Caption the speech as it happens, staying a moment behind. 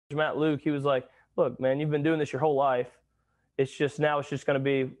Matt Luke, he was like, look, man, you've been doing this your whole life. It's just going to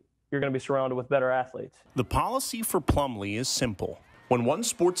be, you're going to be surrounded with better athletes. The policy for Plumlee is simple. When one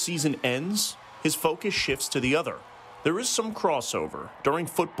sports season ends, his focus shifts to the other. There is some crossover. During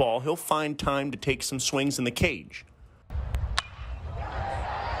football, he'll find time to take some swings in the cage.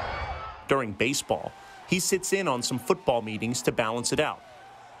 During baseball, he sits in on some football meetings to balance it out.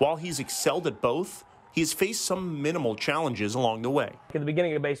 While he's excelled at both, he has faced some minimal challenges along the way. At the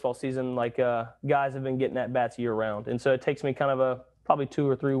beginning of baseball season, guys have been getting at bats year round. And so it takes me kind of a probably 2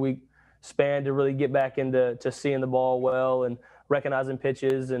 or 3 week span to really get back into seeing the ball well and recognizing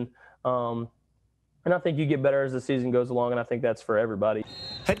pitches. And I think you get better as the season goes along, and I think that's for everybody.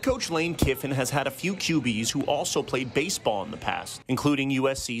 Head coach Lane Kiffin has had a few QBs who also played baseball in the past, including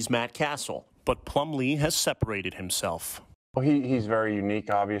USC's Matt Castle. But Plumlee has separated himself. Well, he's very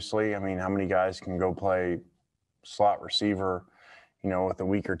unique, obviously. I mean, how many guys can go play slot receiver, with a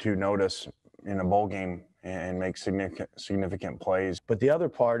week or two notice in a bowl game and make significant plays? But the other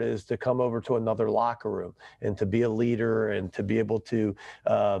part is to come over to another locker room and to be a leader and to be able to,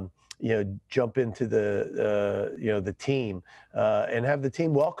 jump into the team and have the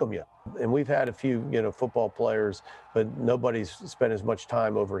team welcome you. And we've had a few, football players, but nobody's spent as much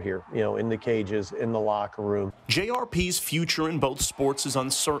time over here, in the cages, in the locker room. JRP's future in both sports is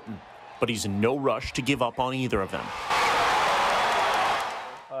uncertain, but he's in no rush to give up on either of them.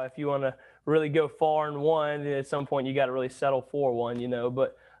 If you want to really go far in one, at some point you got to really settle for one,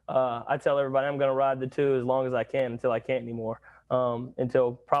 But I tell everybody I'm going to ride the two as long as I can until I can't anymore.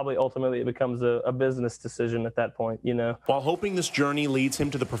 Until probably ultimately it becomes a business decision at that point, While hoping this journey leads him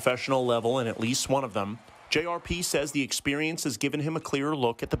to the professional level in at least one of them, JRP says the experience has given him a clearer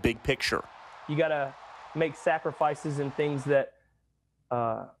look at the big picture. You got to make sacrifices in things that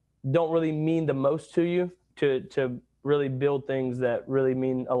don't really mean the most to you to really build things that really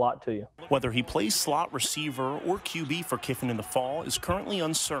mean a lot to you. Whether he plays slot receiver or QB for Kiffin in the fall is currently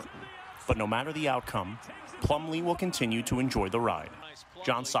uncertain. But no matter the outcome, Plumlee will continue to enjoy the ride.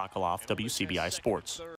 Jon Sokoloff, WCBI Sports.